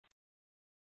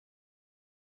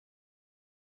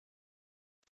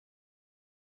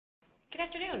Good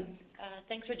afternoon.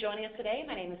 Thanks for joining us today.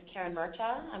 My name is Karen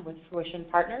Murtaugh. I'm with Fruition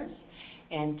Partners,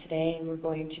 and today we're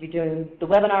going to be doing the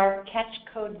webinar Catch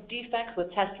Code Defects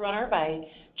with TestRunner by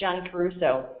John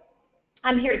Caruso.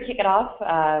 I'm here to kick it off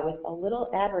with a little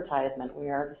advertisement. We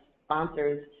are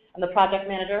sponsors. I'm the project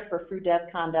manager for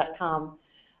FruDevCon.com,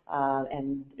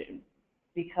 and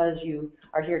because you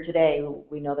are here today,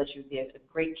 we know that you'd be a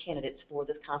great candidates for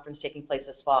this conference taking place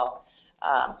this fall.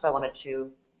 So I wanted to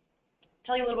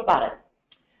tell you a little bit about it.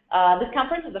 This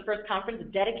conference is the first conference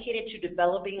dedicated to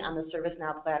developing on the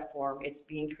ServiceNow platform. It's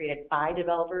being created by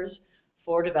developers,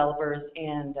 for developers,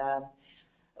 and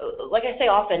like I say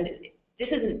often, this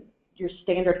isn't your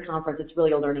standard conference. It's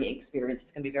really a learning experience.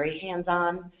 It's going to be very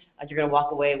hands-on. You're going to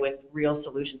walk away with real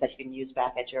solutions that you can use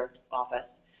back at your office.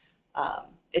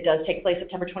 It does take place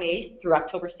September 28th through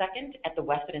October 2nd at the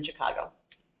Westin in Chicago.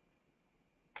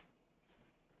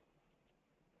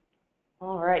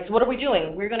 All right, so what are we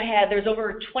doing? We're going to have, there's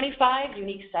over 25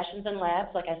 unique sessions and labs.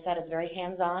 Like I said, it's very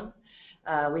hands-on.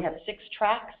 We have 6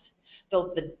 tracks.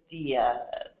 So the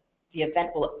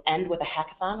event will end with a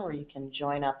hackathon where you can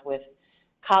join up with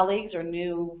colleagues or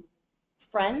new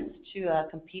friends to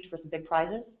compete for some big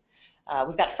prizes.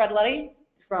 We've got Fred Letty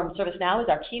from ServiceNow as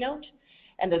our keynote,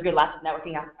 and there's going to be lots of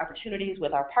networking opportunities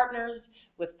with our partners,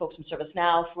 with folks from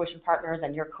ServiceNow, Fruition Partners,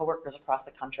 and your coworkers across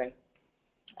the country.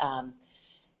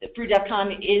 The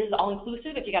FruDevCon is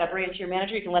all-inclusive. If you got to bring it to your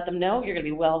manager, you can let them know. You're going to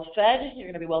be well-fed, you're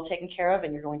going to be well taken care of,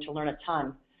 and you're going to learn a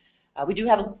ton. We do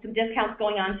have some discounts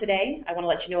going on today. I want to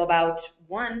let you know about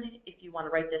one. If you want to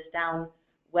write this down,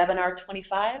 Webinar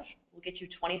 25 will get you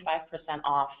 25%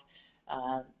 off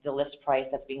the list price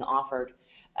that's being offered.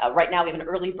 Right now, we have an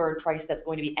early bird price that's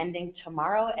going to be ending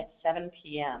tomorrow at 7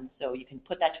 p.m. So you can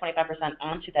put that 25%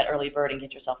 onto that early bird and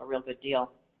get yourself a real good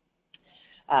deal.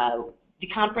 The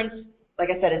conference, like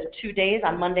I said, is 2 days,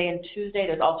 on Monday and Tuesday.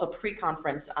 There's also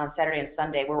pre-conference on Saturday and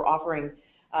Sunday. We're offering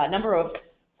a number of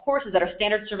courses that are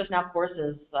standard ServiceNow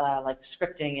courses like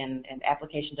scripting and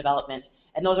application development,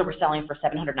 and those are we're selling for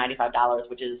 $795,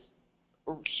 which is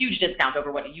a huge discount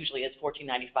over what it usually is,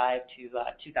 $1,495 to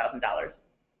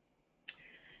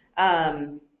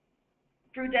 $2,000.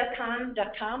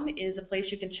 FruDevCon.com is a place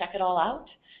you can check it all out.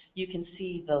 You can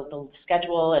see the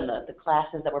schedule and the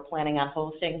classes that we're planning on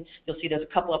hosting. You'll see there's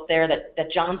a couple up there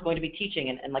that John's going to be teaching,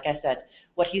 and like I said,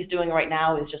 what he's doing right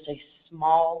now is just a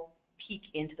small peek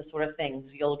into the sort of things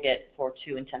you'll get for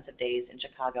 2 intensive days in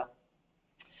Chicago.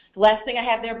 The last thing I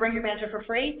have there, bring your manager for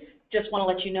free. Just want to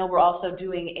let you know we're also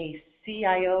doing a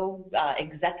CIO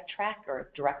exec track or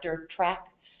director track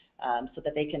so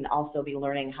that they can also be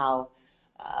learning how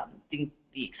the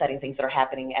exciting things that are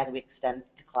happening as we extend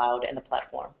the cloud and the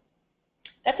platform.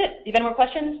 That's it. If you have any more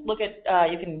questions, look at,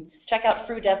 you can check out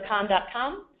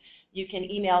FruDevCon.com. You can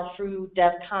email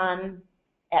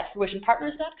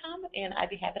FruDevCon@FruitionPartners.com, and I'd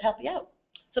be happy to help you out.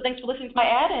 So thanks for listening to my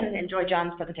ad, and enjoy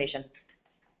John's presentation.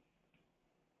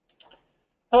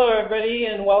 Hello, everybody,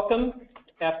 and welcome.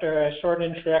 After a short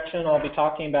introduction, I'll be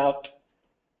talking about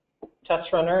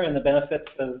TestRunner and the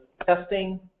benefits of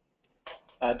testing,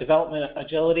 development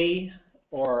agility,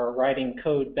 or writing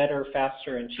code better,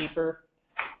 faster, and cheaper.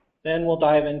 Then we'll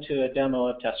dive into a demo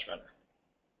of TestRunner.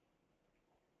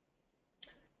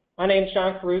 My name is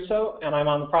John Caruso, and I'm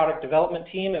on the product development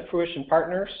team at Fruition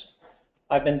Partners.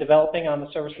 I've been developing on the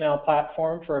ServiceNow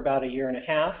platform for about 1.5 years,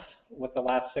 with the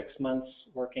last 6 months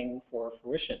working for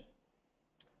Fruition.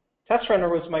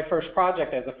 TestRunner was my first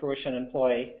project as a Fruition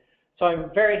employee, so I'm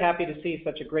very happy to see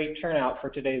such a great turnout for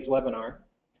today's webinar.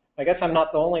 I guess I'm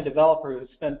not the only developer who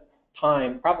spent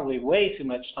time, probably way too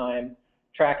much time,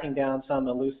 tracking down some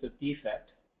elusive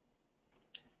defect.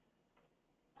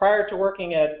 Prior to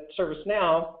working at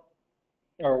ServiceNow,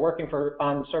 or working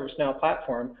on the ServiceNow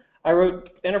platform, I wrote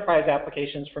enterprise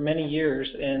applications for many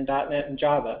years in .NET and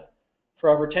Java. For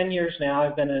over 10 years now,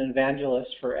 I've been an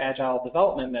evangelist for agile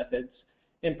development methods,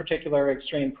 in particular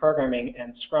extreme programming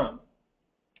and Scrum.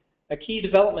 A key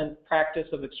development practice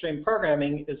of extreme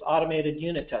programming is automated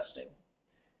unit testing.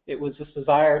 It was this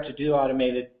desire to do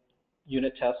automated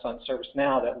unit tests on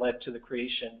ServiceNow that led to the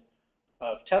creation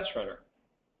of TestRunner.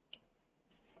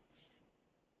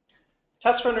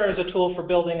 TestRunner is a tool for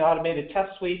building automated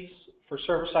test suites for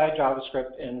server-side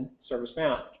JavaScript in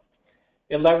ServiceNow.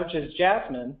 It leverages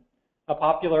Jasmine, a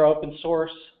popular open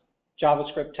source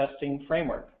JavaScript testing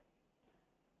framework.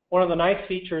 One of the nice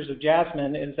features of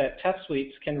Jasmine is that test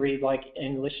suites can read like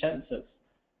English sentences,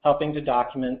 helping to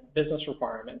document business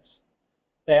requirements.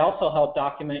 They also help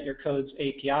document your code's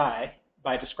API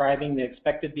by describing the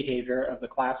expected behavior of the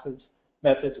classes,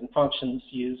 methods, and functions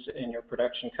used in your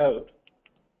production code.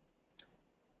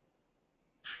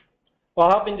 While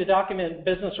helping to document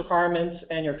business requirements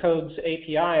and your code's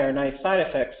API are nice side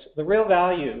effects, the real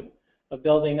value of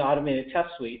building automated test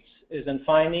suites is in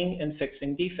finding and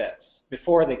fixing defects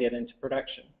before they get into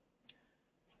production.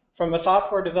 From a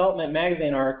Software Development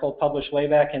Magazine article published way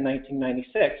back in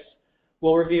 1996,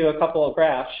 we'll review a couple of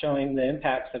graphs showing the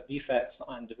impacts of defects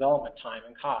on development time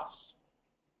and costs.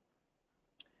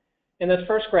 In this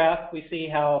first graph, we see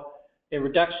how a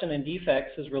reduction in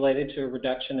defects is related to a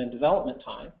reduction in development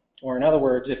time. Or in other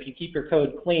words, if you keep your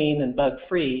code clean and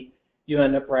bug-free, you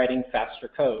end up writing faster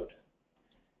code.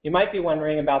 You might be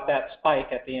wondering about that spike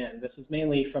at the end. This is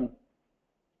mainly from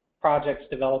projects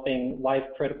developing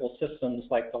life-critical systems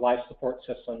like the life support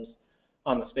systems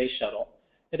on the space shuttle.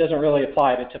 It doesn't really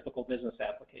apply to typical business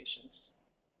applications.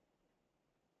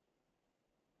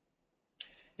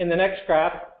 In the next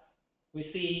graph,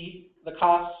 we see the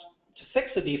cost to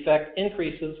fix a defect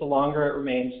increases the longer it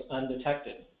remains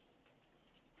undetected.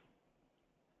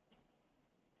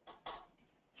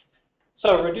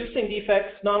 So reducing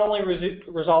defects not only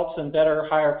results in better,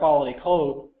 higher quality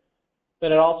code,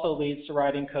 but it also leads to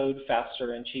writing code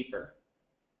faster and cheaper.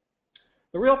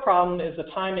 The real problem is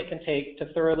the time it can take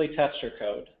to thoroughly test your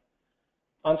code.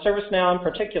 On ServiceNow in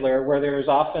particular, where there is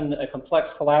often a complex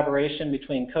collaboration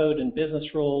between code and business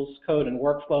rules, code and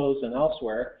workflows, and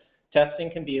elsewhere,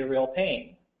 testing can be a real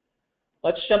pain.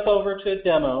 Let's jump over to a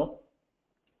demo,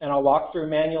 and I'll walk through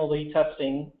manually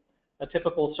testing a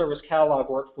typical service catalog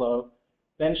workflow,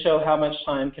 then show how much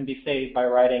time can be saved by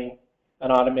writing an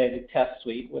automated test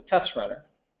suite with TestRunner.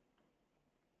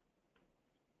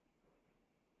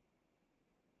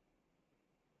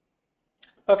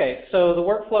 Okay, so the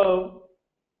workflow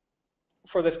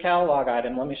for this catalog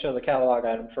item, let me show the catalog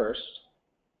item first.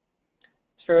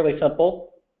 It's fairly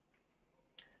simple.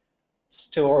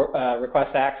 It's to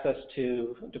request access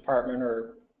to department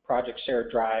or project shared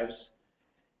drives.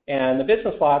 And the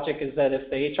business logic is that if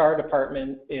the HR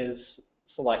department is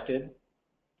selected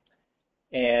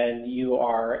and you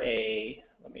are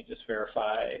let me just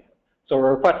verify. So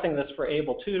we're requesting this for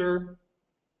Able Tutor.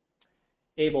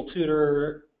 Able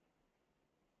Tutor,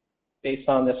 based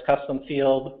on this custom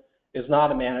field, is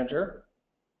not a manager.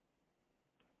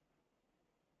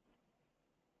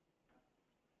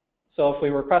 So if we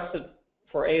request it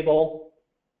for Able,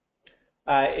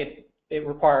 it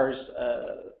requires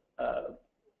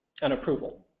an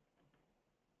approval.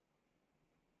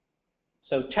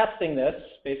 So testing this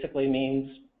basically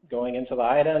means going into the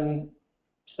item,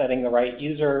 setting the right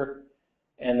user,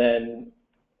 and then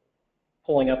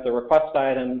pulling up the request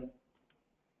item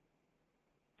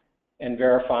and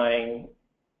verifying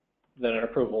that an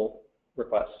approval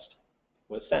request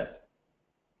was sent.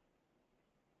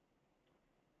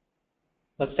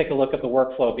 Let's take a look at the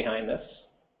workflow behind this.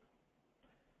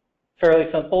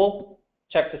 Fairly simple.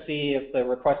 Check to see if the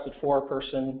requested for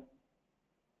person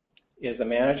is a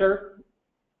manager.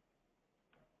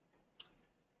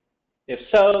 If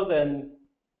so, then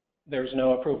there's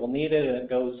no approval needed and it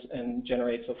goes and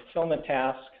generates a fulfillment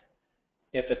task.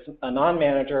 If it's a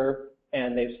non-manager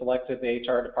and they've selected the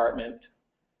HR department,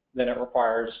 then it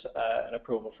requires an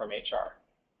approval from HR.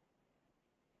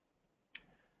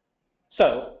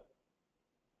 So,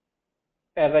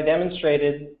 as I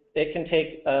demonstrated, it can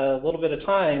take a little bit of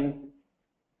time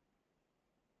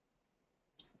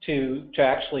to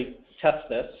actually test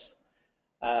this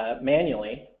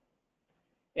manually.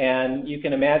 And you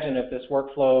can imagine if this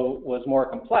workflow was more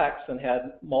complex and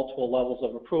had multiple levels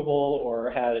of approval or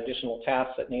had additional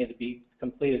tasks that needed to be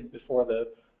completed before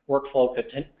the workflow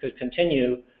could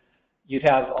continue, you'd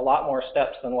have a lot more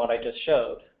steps than what I just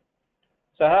showed.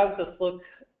 So how does this look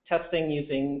testing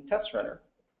using TestRunner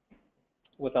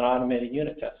with an automated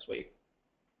unit test suite?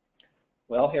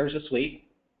 Well, here's a suite.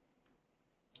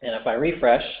 And if I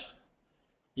refresh,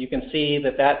 you can see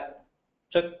that that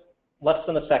took less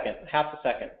than a second, half a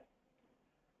second.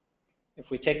 If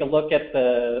we take a look at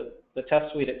the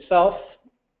test suite itself,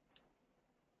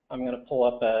 I'm going to pull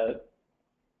up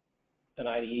an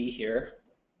IDE here.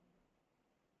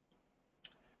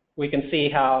 We can see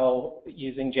how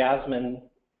using Jasmine,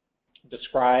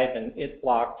 Describe, and it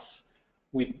blocks,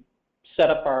 we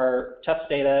set up our test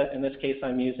data. In this case,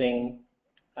 I'm using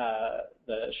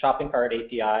the shopping cart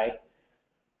API,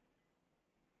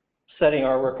 setting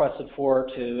our requested for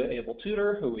to Able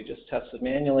Tutor, who we just tested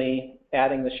manually,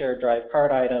 adding the shared drive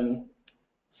cart item,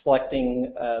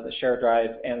 selecting the shared drive,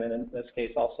 and then in this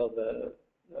case also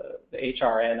the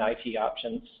HR and IT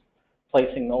options,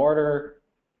 placing the order,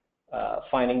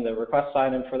 finding the request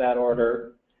item for that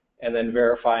order, and then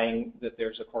verifying that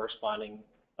there's a corresponding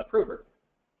approver.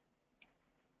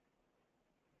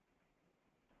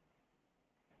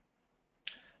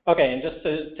 Okay, and just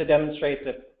to demonstrate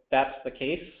that that's the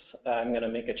case, I'm going to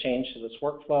make a change to this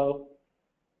workflow.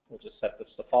 We'll just set this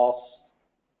to false.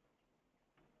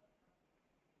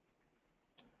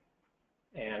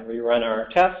 And rerun our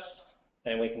tests,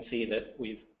 and we can see that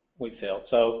we've failed.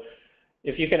 So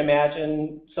if you can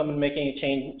imagine someone making a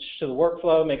change to the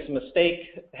workflow, makes a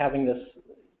mistake, having this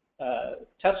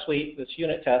test suite, this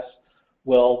unit test,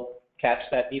 will catch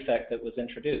that defect that was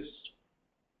introduced.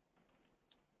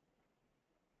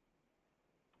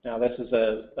 Now this is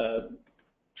a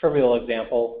trivial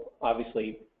example.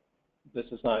 Obviously, this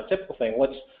is not a typical thing.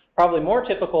 What's probably more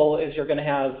typical is you're going to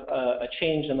have a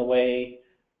change in the way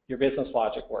your business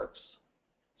logic works.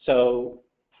 So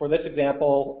for this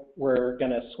example, we're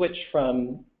going to switch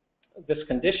from this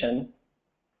condition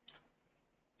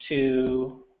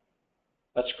to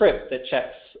a script that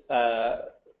checks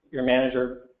your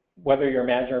manager, whether you're a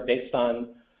manager based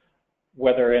on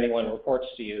whether anyone reports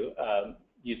to you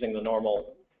using the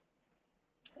normal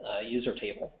user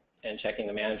table and checking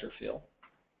the manager field.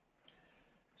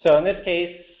 So in this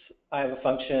case, I have a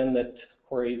function that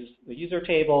queries the user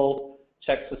table,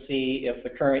 checks to see if the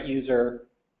current user,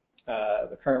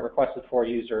 the current requested for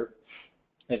user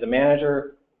is a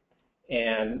manager,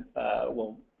 and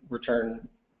will return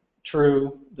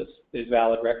true. This is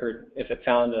valid record if it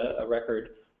found a record,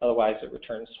 otherwise it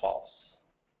returns false.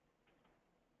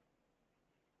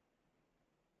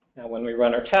 Now when we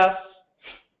run our tests,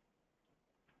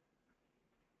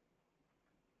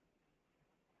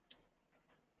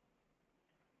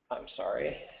 I'm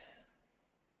sorry,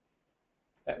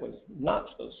 that was not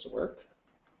supposed to work.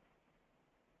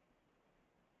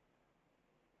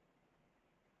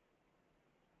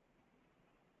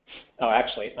 Oh,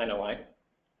 actually, I know why.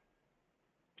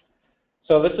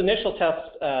 So this initial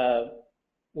test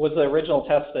was the original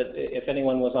test that, if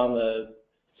anyone was on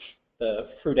the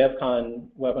FruDevCon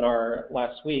webinar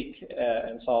last week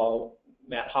and saw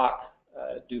Matt Hawk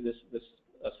do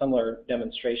a similar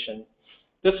demonstration,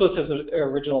 this was his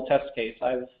original test case.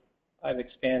 I've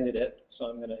expanded it, so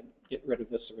I'm going to get rid of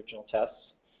this original test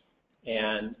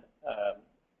and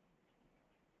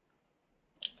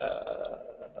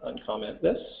uncomment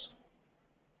this.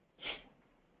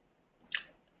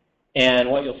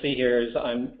 And what you'll see here is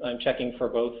I'm checking for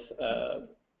both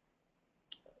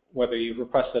whether you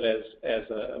request it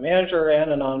as a manager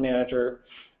and a non-manager.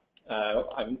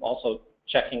 I'm also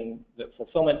checking that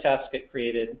fulfillment tasks get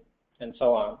created and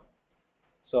so on.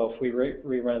 So if we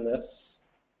rerun this,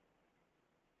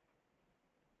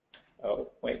 oh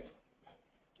wait,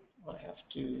 I have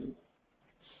to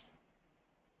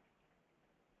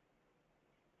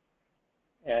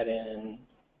add in.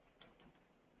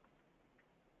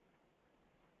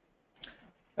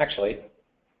 Actually,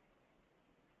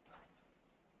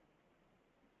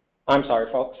 I'm sorry,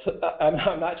 folks. I'm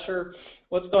not sure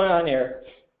what's going on here.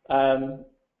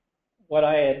 What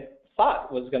I had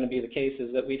thought was going to be the case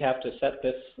is that we'd have to set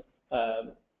this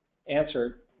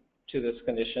answer to this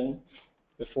condition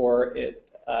before it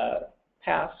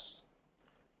passed.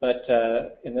 But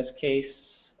in this case,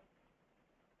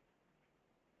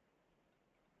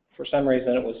 for some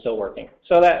reason, it was still working.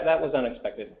 So that was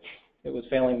unexpected. It was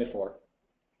failing before.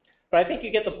 But I think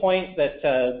you get the point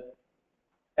that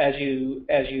as you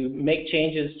make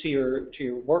changes to your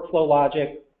workflow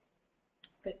logic,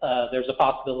 there's a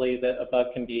possibility that a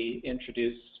bug can be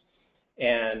introduced,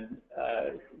 and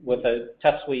with a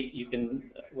test suite,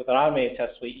 with an automated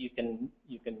test suite, you can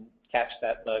catch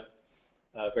that bug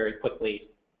very quickly.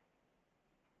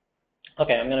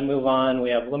 Okay, I'm going to move on. We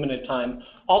have limited time.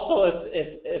 Also,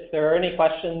 if there are any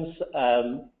questions,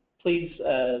 please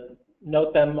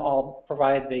note them. I'll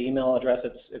provide the email address.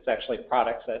 It's actually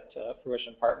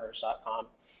products@fruitionpartners.com.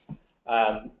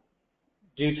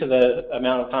 Due to the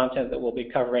amount of content that we'll be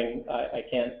covering, I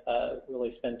can't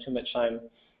really spend too much time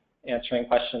answering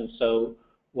questions. So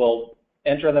we'll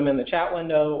enter them in the chat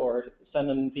window or send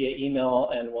them via email,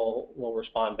 and we'll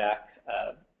respond back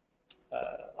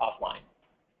offline.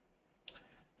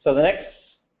 So the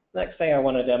next thing I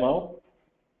want to demo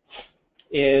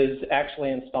is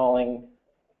actually installing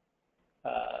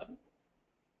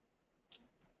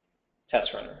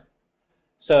TestRunner.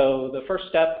 So the first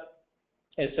step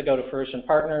is to go to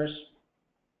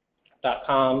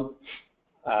fruitionpartners.com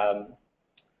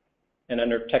and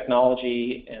under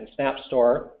Technology and Snap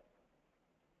Store,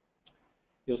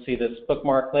 you'll see this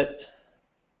bookmarklet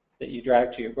that you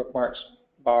drag to your bookmarks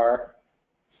bar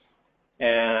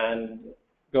and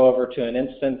go over to an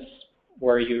instance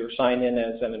where you're signed in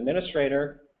as an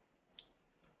administrator.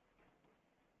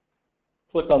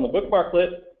 Click on the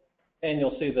bookmarklet, and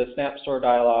you'll see the Snap Store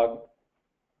dialog.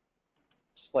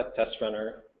 Select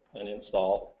TestRunner and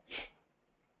install.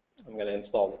 I'm going to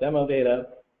install the demo data.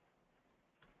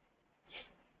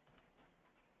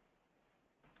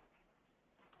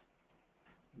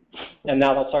 And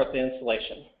now they'll start the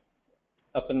installation.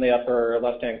 Up in the upper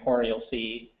left-hand corner, you'll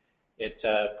see it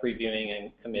previewing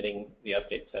and committing the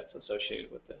update sets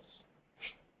associated with this.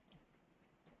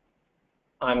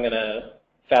 I'm going to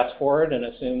fast forward and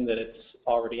assume that it's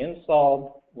already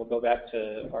installed. We'll go back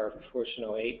to our Fruition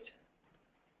 08.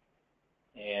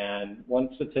 And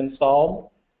once it's installed,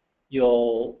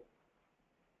 you'll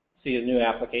see a new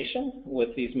application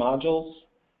with these modules.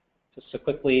 Just to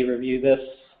quickly review this,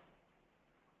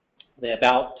 the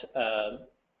About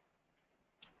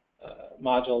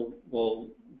module will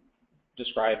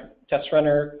describe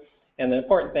TestRunner, and the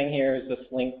important thing here is this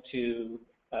link to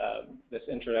this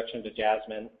introduction to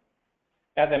Jasmine.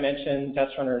 As I mentioned,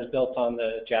 TestRunner is built on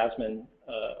the Jasmine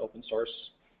open source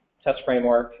test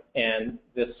framework, and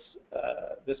this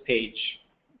page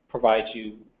provides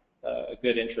you a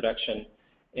good introduction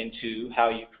into how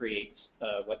you create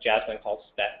what Jasmine calls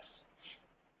specs.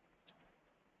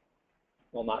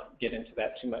 We'll not get into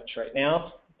that too much right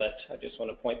now, but I just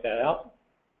want to point that out.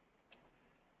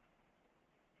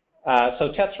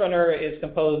 So TestRunner is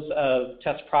composed of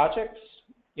test projects.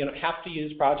 You don't have to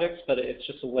use projects, but it's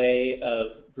just a way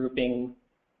of grouping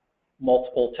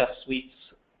multiple test suites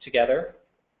together.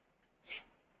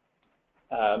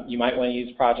 You might want to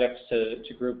use projects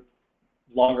to group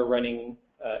longer running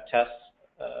tests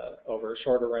over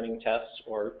shorter running tests,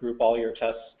 or group all your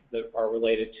tests that are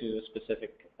related to a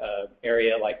specific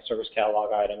area like service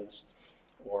catalog items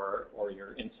or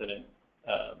your incident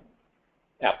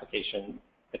application,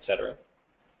 etc.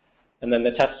 And then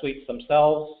the test suites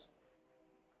themselves,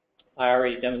 I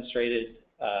already demonstrated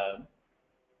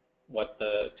what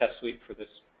the test suite for this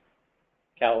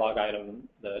catalog item,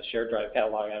 the shared drive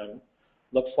catalog item,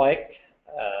 looks like.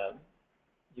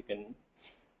 You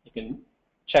can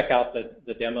check out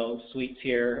the demo suites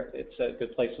here. It's a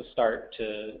good place to start.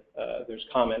 There's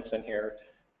comments in here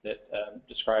that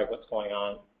describe what's going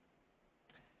on.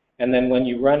 And then when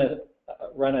you run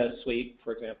a suite,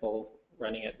 for example,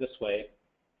 running it this way,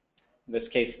 in this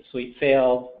case the suite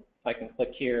failed, I can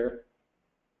click here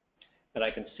and I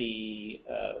can see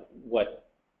what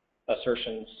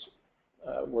assertions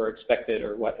were expected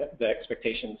or what the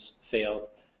expectations failed.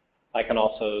 I can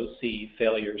also see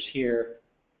failures here,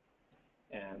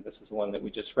 and this is the one that we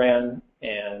just ran,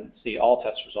 and see all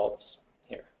test results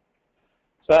here.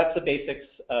 So that's the basics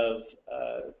of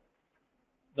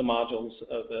the modules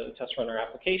of the TestRunner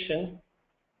application.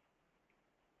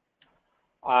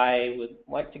 I would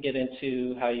like to get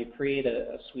into how you create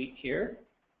a suite here.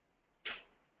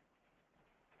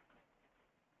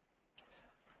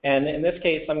 And in this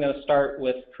case, I'm going to start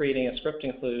with creating a script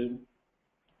include.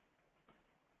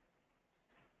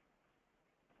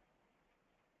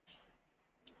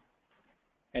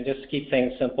 And just to keep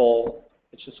things simple,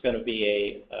 it's just going to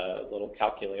be a little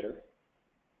calculator.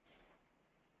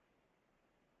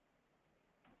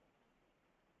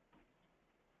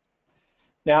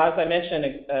 Now, as I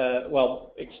mentioned,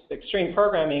 extreme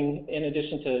programming, in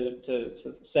addition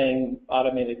to saying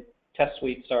automated test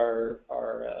suites are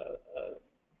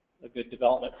a good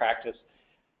development practice,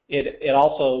 it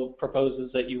also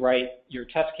proposes that you write your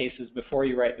test cases before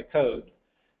you write the code.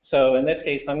 So in this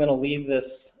case, I'm going to leave this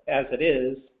as it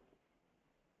is,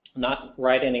 not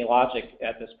write any logic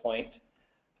at this point,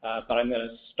 but I'm going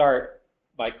to start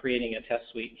by creating a test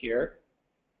suite here.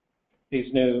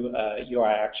 These new UI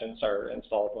actions are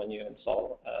installed when you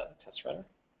install TestRunner.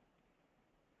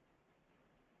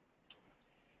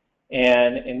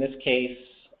 And in this case,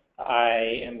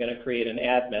 I am going to create an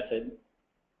add method.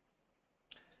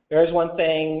 There is one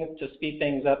thing to speed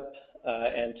things up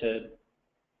and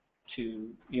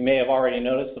you may have already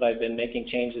noticed that I've been making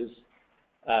changes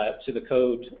to the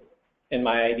code in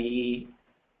my IDE,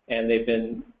 and they've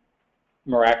been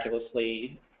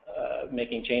miraculously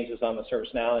making changes on the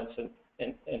ServiceNow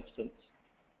instance.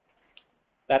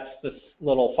 That's this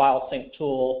little file sync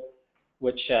tool,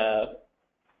 which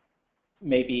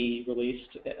may be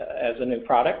released as a new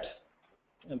product,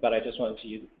 but I just wanted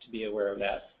you to be aware of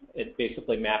that. It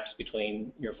basically maps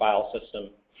between your file system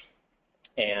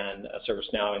and a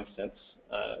ServiceNow instance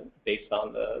based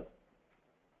on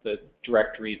the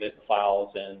directory that the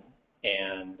file's in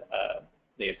and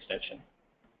the extension.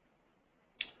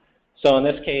 So in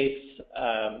this case,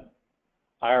 I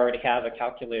already have a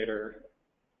calculator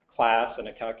class and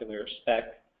a calculator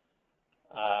spec,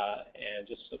 and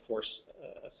just to force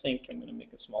a sync, I'm going to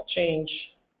make a small change.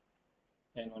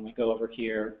 And when we go over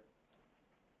here,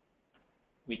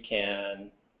 we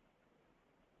can,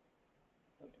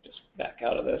 let me just back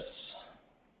out of this.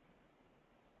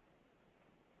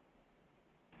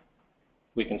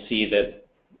 we can see that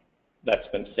that's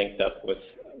been synced up with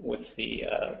the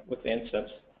instance.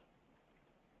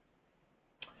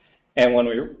 And when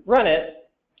we run it,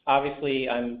 obviously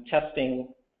I'm testing.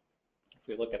 If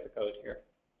we look at the code here,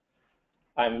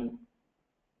 I'm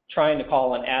trying to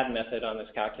call an add method on this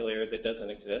calculator that doesn't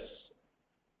exist.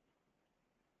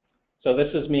 So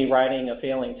this is me writing a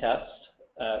failing test.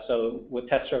 So with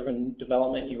test-driven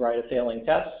development, you write a failing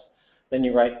test, then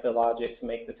you write the logic to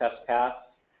make the test pass,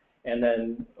 and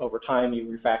then over time you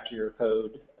refactor your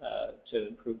code to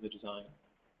improve the design.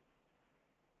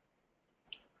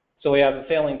 So we have a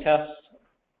failing test.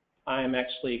 I'm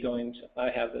actually going to, I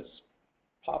have this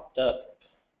popped up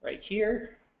right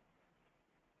here.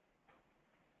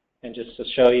 And just to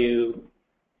show you,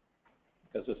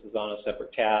 because this is on a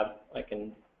separate tab, I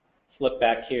can flip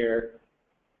back here,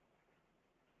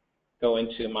 go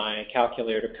into my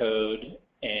calculator code,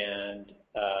 and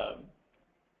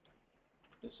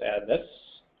just add this.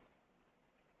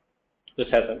 This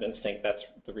hasn't been synced. That's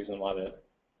the reason why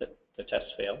the test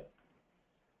failed.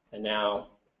 And now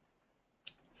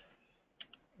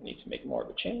I need to make more of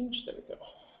a change. There we go.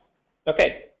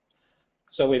 Okay,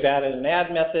 so we've added an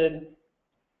add method.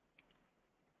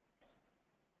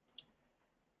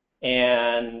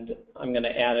 And I'm going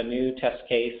to add a new test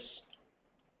case.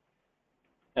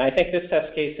 And I think this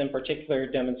test case in particular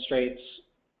demonstrates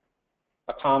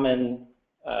a common,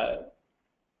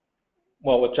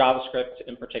 well, with JavaScript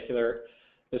in particular,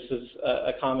 this is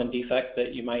a common defect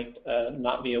that you might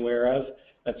not be aware of.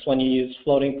 That's when you use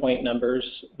floating point numbers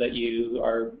that you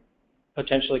are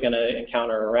potentially going to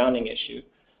encounter a rounding issue.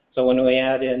 So when we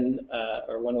add in,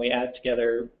 or when we add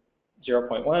together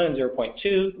 0.1 and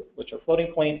 0.2, which are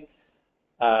floating point,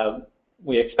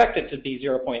 we expect it to be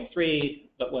 0.3,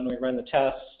 but when we run the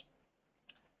test,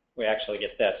 we actually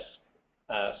get this.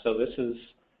 So this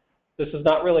is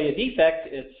not really a defect,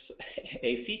 it's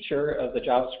a feature of the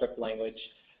JavaScript language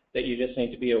that you just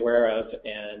need to be aware of.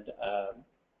 And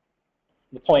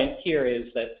the point here is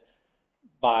that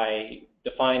by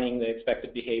defining the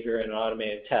expected behavior in an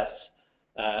automated test,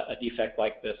 a defect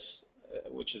like this,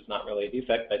 which is not really a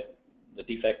defect, but the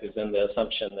defect is in the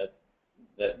assumption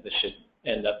that this should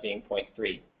end up being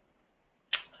 0.3.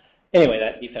 Anyway,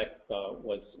 that defect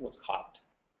was caught.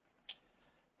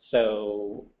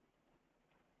 So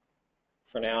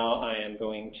for now, I am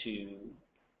going to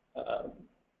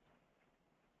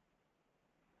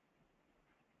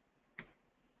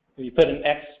if you put an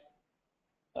X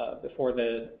before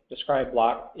the describe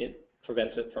block, it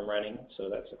prevents it from running. So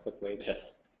that's a quick way to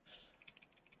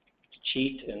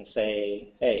cheat and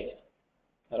say, hey,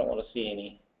 I don't want to see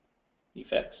any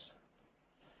defects.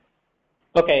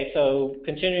 Okay, so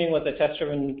continuing with the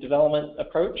test-driven development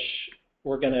approach,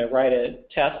 we're going to write a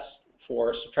test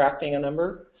for subtracting a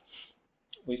number.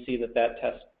 We see that that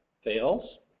test fails.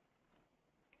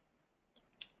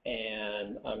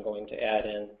 And I'm going to add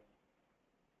in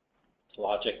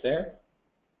logic there.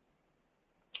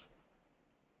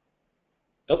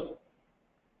 Oh,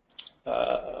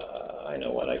 I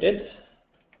know what I did.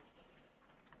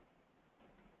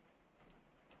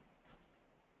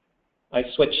 I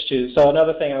switched to, so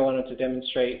another thing I wanted to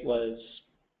demonstrate was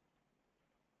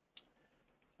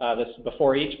this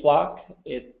before each block.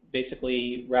 It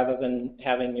basically, rather than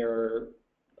having your,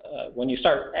 when you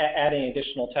start adding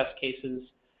additional test cases,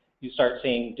 you start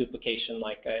seeing duplication.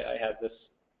 Like I have this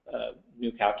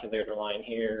new calculator line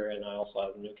here, and I also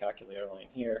have a new calculator line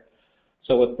here.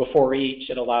 So with before each,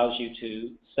 it allows you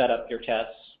to set up your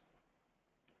tests.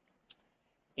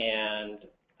 And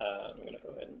I'm going to go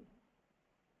ahead and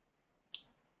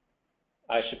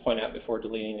I should point out before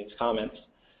deleting these comments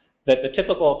that the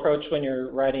typical approach when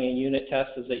you're writing a unit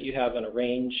test is that you have an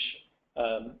arrange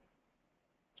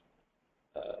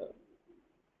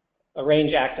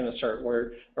act and assert,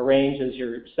 where arrange is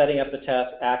you're setting up the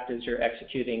test, act is you're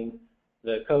executing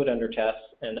the code under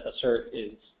test, and assert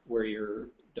is where you're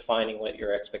defining what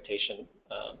your expectation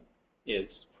is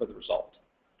for the result.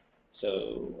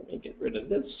 So let me get rid of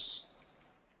this.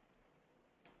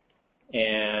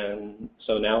 And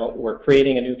so now we're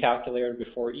creating a new calculator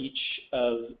before each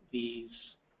of these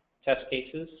test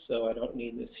cases, so I don't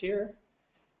need this here.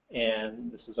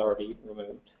 And this is already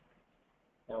removed.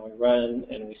 Now we run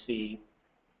and we see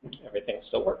everything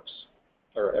still works,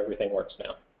 or everything works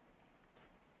now.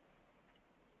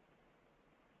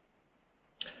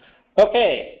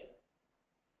 Okay.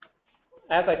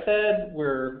 As I said,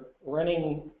 we're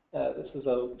running, this is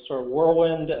a sort of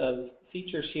whirlwind of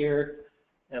features here.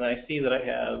 And I see that I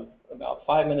have about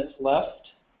 5 minutes left.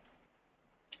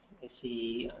 Let me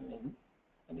see,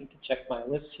 I need to check my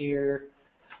list here.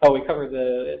 Oh, we covered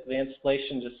the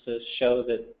installation just to show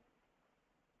that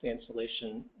the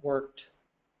installation worked.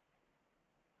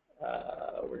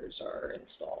 Where's our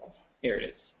install? Here it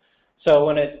is. So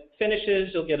when it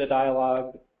finishes, you'll get a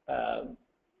dialog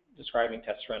describing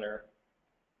TestRunner,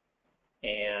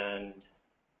 and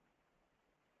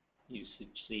you should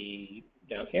see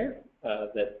down here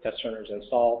that TestRunner is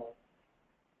installed.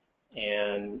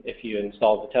 And if you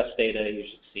install the test data, you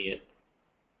should see it,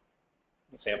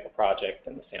 the sample project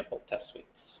and the sample test suites.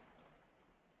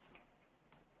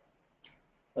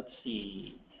 Let's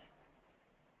see.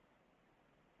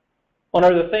 One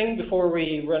other thing before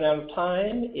we run out of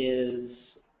time is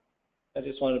I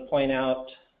just wanted to point out,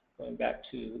 going back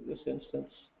to this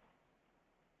instance,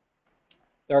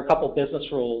 there are a couple business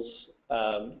rules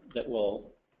that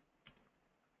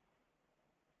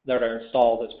are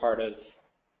installed as part of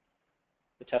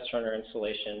the TestRunner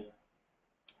installation,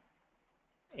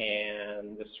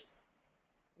 and this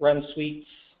run suites.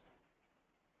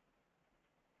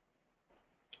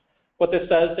 What this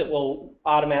does, it will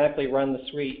automatically run the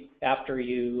suite after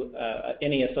you,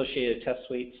 any associated test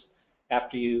suites,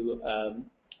 after you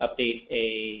update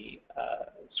a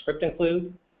script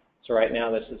include. So right now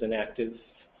this is inactive.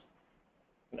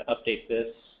 I'm going to update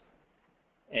this.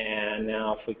 And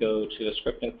now if we go to a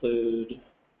script include,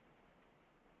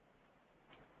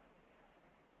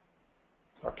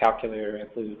 or calculator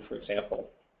include, for example,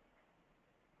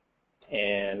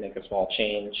 and make a small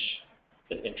change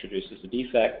that introduces a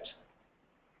defect.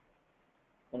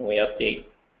 When we update,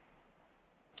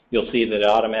 you'll see that it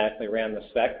automatically ran the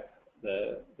spec,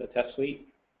 the test suite,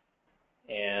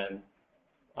 and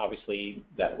obviously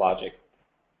that logic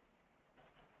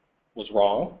was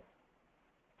wrong.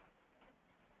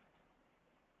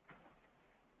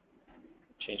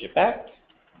 Change it back.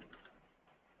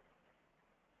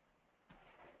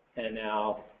 And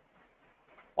now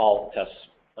all tests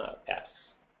pass.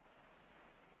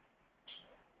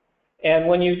 And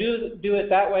when you do it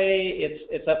that way,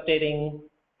 it's updating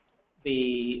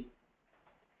the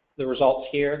results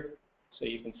here. So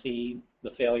you can see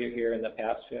the failure here and the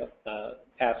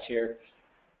pass here.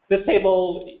 This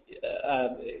table,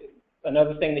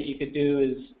 another thing that you could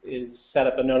do is set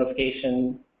up a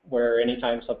notification where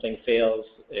anytime something fails,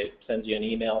 it sends you an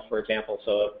email, for example.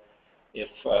 So if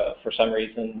for some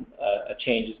reason a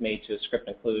change is made to a script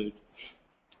include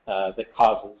that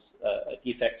causes a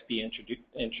defect to be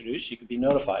introduced, you could be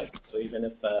notified. So even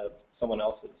if someone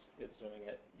else is doing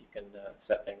it, you can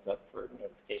set things up for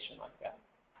notification like that.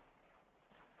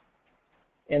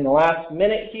 In the last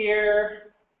minute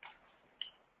here,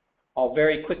 I'll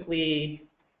very quickly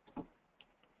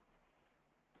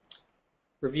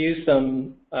review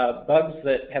some bugs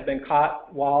that have been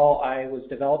caught while I was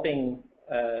developing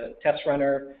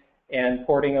TestRunner and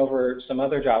porting over some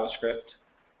other JavaScript.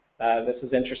 This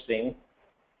is interesting.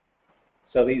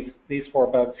 So these 4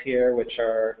 bugs here, which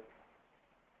are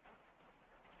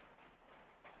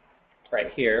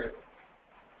right here.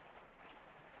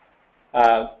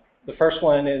 The first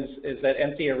one is that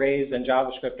empty arrays in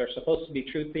JavaScript are supposed to be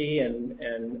truthy,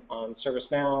 and on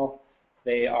ServiceNow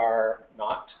they are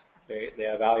not. They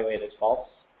evaluate as false.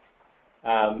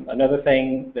 Another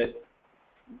thing that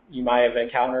you might have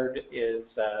encountered is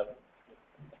that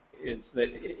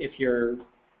if you're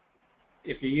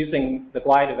using the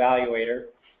glide evaluator,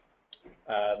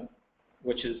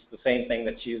 which is the same thing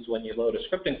that's used when you load a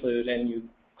script include, and you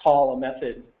call a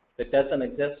method that doesn't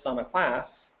exist on a class,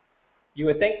 you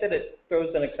would think that it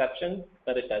throws an exception,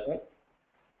 but it doesn't.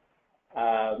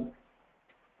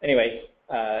 Anyway,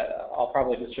 I'll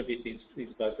probably distribute these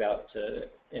bugs out to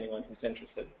anyone who's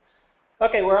interested.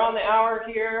 Okay, we're on the hour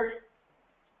here.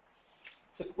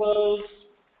 To close,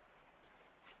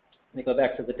 let me go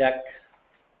back to the deck.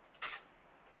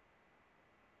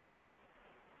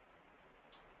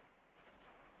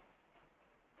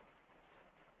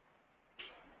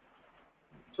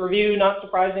 To review, not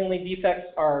surprisingly, defects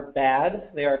are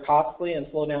bad. They are costly and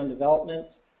slow down development,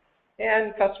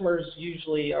 and customers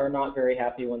usually are not very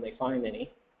happy when they find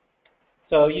any.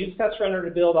 So use TestRunner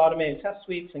to build automated test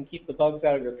suites and keep the bugs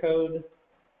out of your code.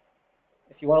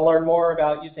 If you want to learn more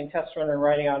about using TestRunner and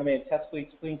writing automated test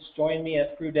suites, please join me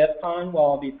at DevCon, where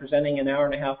I'll be presenting an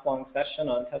hour-and-a-half-long session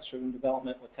on test-driven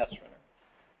development with TestRunner.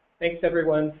 Thanks,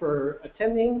 everyone, for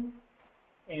attending,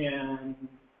 and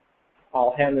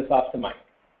I'll hand this off to Mike.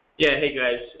 Yeah, hey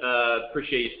guys,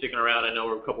 appreciate you sticking around. I know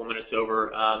we're a couple minutes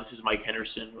over. This is Mike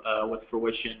Henderson with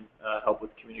Fruition, help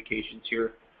with communications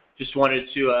here. Just wanted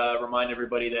to remind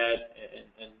everybody that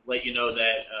and let you know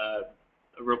that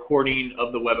a recording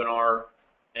of the webinar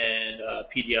and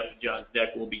PDF of John's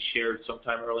deck will be shared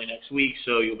sometime early next week,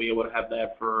 so you'll be able to have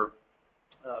that for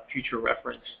future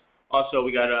reference. Also,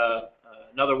 we got a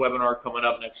another webinar coming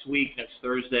up next week, next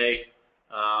Thursday,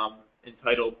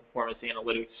 entitled Performance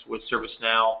Analytics with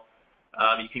ServiceNow.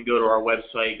 You can go to our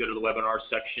website, go to the webinar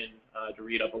section to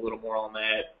read up a little more on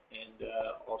that, and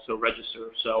also register.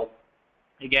 So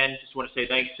again, just want to say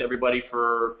thanks to everybody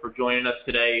for joining us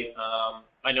today.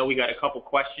 I know we got a couple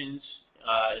questions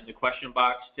in the question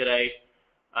box today.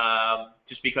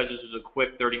 Just because this is a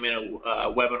quick 30-minute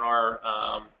webinar,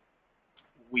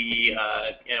 we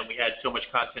had so much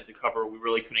content to cover, we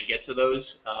really couldn't get to those.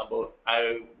 But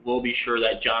I will be sure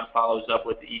that John follows up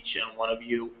with each and one of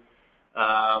you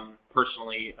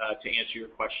personally to answer your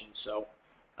questions. So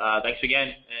thanks again,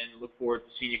 and look forward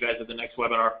to seeing you guys at the next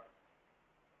webinar.